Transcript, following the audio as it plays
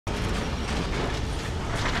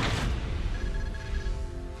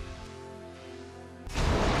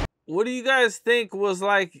What do you guys think was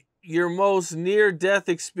like your most near-death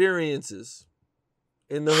experiences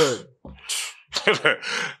in the hood?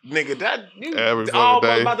 Nigga, that you every fucking almost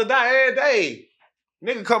day. about to die every day.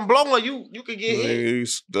 Nigga, come blow on you could get hit.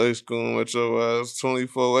 Nigga, they school at your ass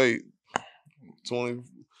 24/8.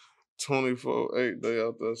 24/8, they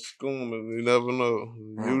out there schooling. You never know.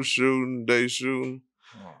 You shooting, they shooting.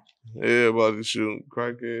 Everybody shooting.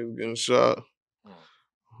 Crackheads getting shot.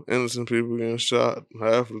 Innocent people getting shot.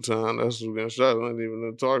 Half of the time, that's who's getting shot. Not even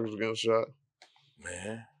the targets getting shot.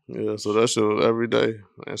 Man. Yeah, so that shit was every day.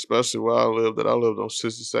 And especially where I lived, I lived on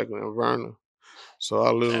 62nd and Vernon. So I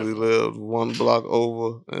literally lived 1 block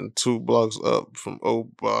over and 2 blocks up from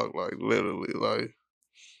Oak Block, like literally.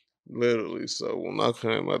 So when I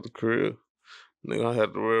came out the crib, nigga, I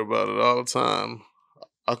had to worry about it all the time.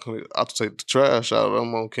 I take the trash out.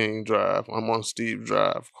 I'm on King Drive. I'm on Steve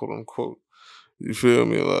Drive, quote unquote. You feel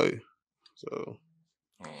me? Like, so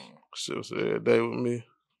shit was every day with me.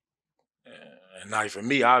 And now for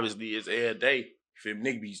me, obviously, it's every day. If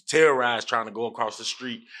niggas be terrorized trying to go across the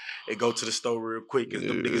street and go to the store real quick, because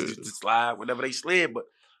them niggas just slide whenever they slid. But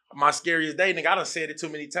my scariest day, nigga, I done said it too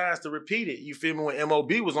many times to repeat it. You feel me? When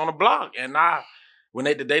MOB was on the block, and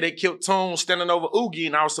the day they killed Toon standing over Oogie,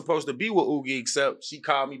 and I was supposed to be with Oogie, except she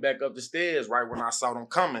called me back up the stairs right when I saw them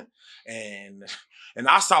coming, and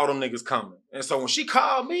I saw them niggas coming. And so when she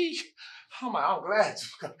called me, I'm like, I'm glad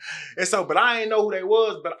you. And so, but I ain't know who they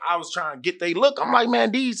was, but I was trying to get they look. I'm like, man,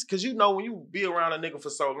 these, because you know when you be around a nigga for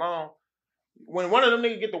so long, when one of them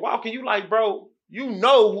niggas get to walking, you like, bro, you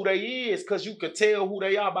know who they is, because you could tell who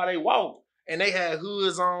they are by they walk. And they had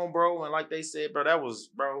hoods on, bro, and like they said, bro,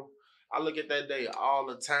 I look at that day all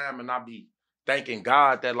the time, and I be thanking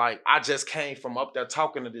God that, like, I just came from up there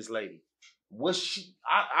talking to this lady.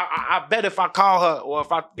 I bet if I call her or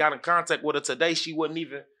if I got in contact with her today, she wouldn't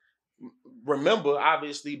even remember,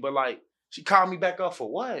 obviously, but like she called me back up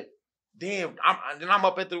for what? Then I'm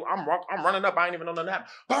up at I'm running up. I ain't even on the nap.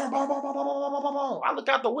 Boom, boom, boom, boom, boom, boom, boom, boom. I look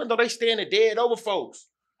out the window. They standing dead over folks.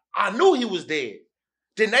 I knew he was dead.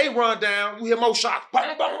 Then they run down. You hear more shots. Boom,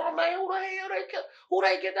 boom, boom, man. Who the hell they kill? Who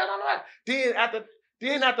they get down on that?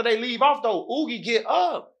 Then after they leave off though, Oogie get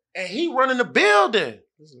up and he running the building.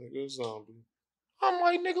 This nigga is zombie. I'm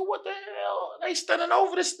like, nigga, what the hell? They standing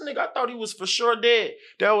over this nigga. I thought he was for sure dead.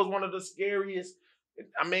 That was one of the scariest.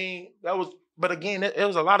 I mean, but again, it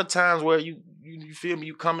was a lot of times where you feel me,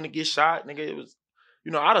 you coming to get shot, nigga. It was,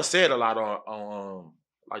 I done said a lot on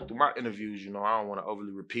like through my interviews, I don't want to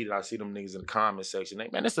overly repeat it. I see them niggas in the comment section.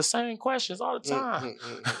 Man, it's the same questions all the time.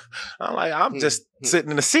 I'm like, I'm just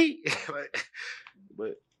sitting in the seat.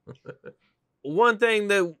 But one thing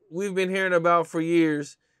that we've been hearing about for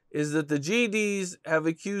years is that the GDs have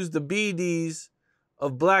accused the BDs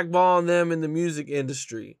of blackballing them in the music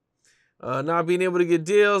industry. Not being able to get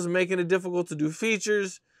deals, making it difficult to do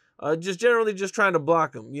features, just generally just trying to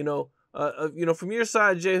block them. From your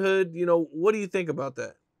side, J Hood, what do you think about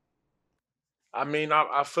that? I mean,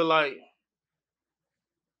 I feel like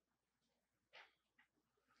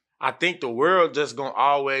I think the world just gonna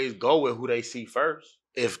always go with who they see first.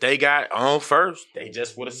 If they got on first, they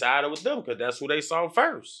just would have sided with them because that's who they saw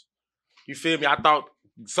first. You feel me? I thought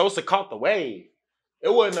Sosa caught the wave. It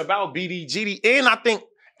wasn't about BD, GD, and I think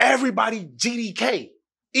everybody GDK,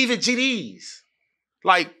 even GDs.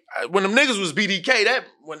 Like, when them niggas was BDK,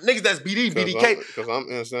 when niggas that's BD, BDK. Because I'm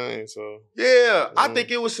insane, so. Yeah, I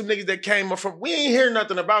think it was some niggas that came up from, we ain't hear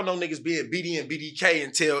nothing about no niggas being BD and BDK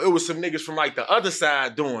until it was some niggas from like the other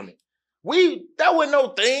side doing it. That wasn't no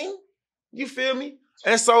thing. You feel me?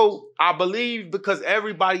 And so I believe because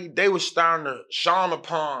everybody, they was starting to shine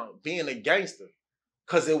upon being a gangster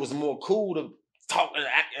because it was more cool to talk and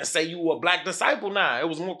act and say you were a black disciple now. It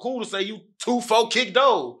was more cool to say you 2-4 kick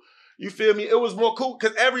dough. You feel me? It was more cool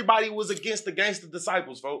because everybody was against the gangster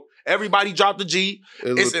disciples, folks. Everybody dropped the G.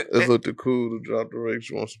 It looked cool to drop the rakes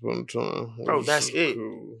once upon a time. Bro, that's it.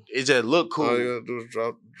 Cool. It just looked cool. All you gotta do is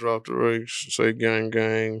drop the rakes, say gang,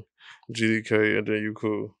 GDK, and then you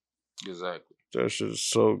cool. Exactly. That shit is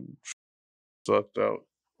so sucked out.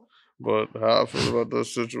 But how I feel about that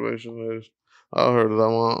situation is, I heard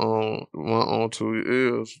that my own 2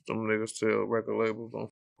 years, them niggas tell record labels don't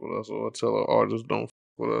f with us, or tell our artists don't f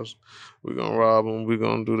with us. We gonna rob them, we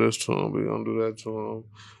gonna do this to them, we gonna do that to them.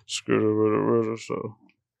 Ritter. So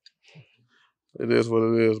it is what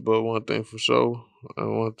it is. But one thing for sure,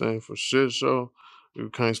 and one thing for shit show, you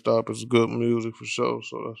can't stop. It's good music for sure.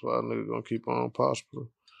 So that's why niggas gonna keep on prospering.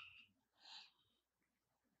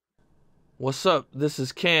 What's up? This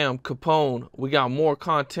is Cam Capone. We got more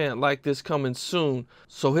content like this coming soon,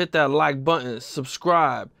 so hit that like button,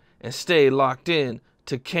 subscribe, and stay locked in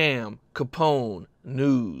to Cam Capone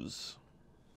News.